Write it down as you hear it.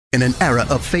In an era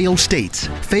of failed states,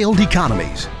 failed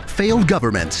economies, failed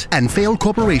governments, and failed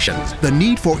corporations, the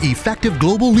need for effective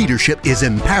global leadership is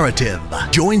imperative.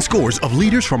 Join scores of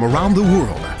leaders from around the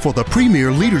world for the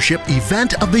premier leadership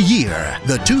event of the year,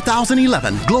 the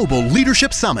 2011 Global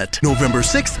Leadership Summit, November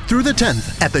 6th through the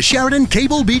 10th at the Sheraton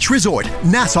Cable Beach Resort,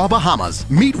 Nassau, Bahamas.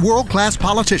 Meet world-class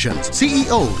politicians,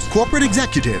 CEOs, corporate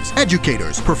executives,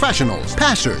 educators, professionals,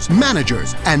 pastors,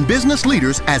 managers, and business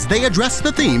leaders as they address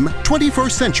the theme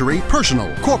 21st Century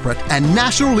Personal, Corporate, and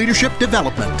National Leadership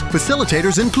Development.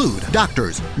 Facilitators include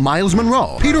Doctors Miles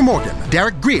Monroe, Peter Morgan,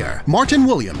 Derek Greer, Martin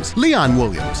Williams, Leon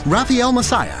Williams, Raphael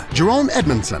Messiah, Jerome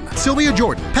Edmondson, Sylvia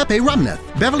Jordan, Pepe Rumneth,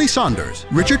 Beverly Saunders,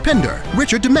 Richard Pender,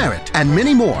 Richard Demerit, and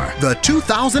many more. The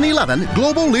 2011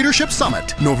 Global Leadership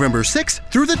Summit, November 6th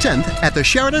through the 10th at the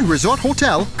Sheraton Resort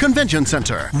Hotel Convention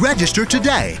Center. Register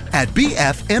today at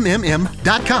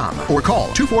bfmmm.com or call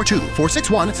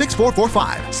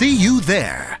 242-461-6445. See you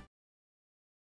there.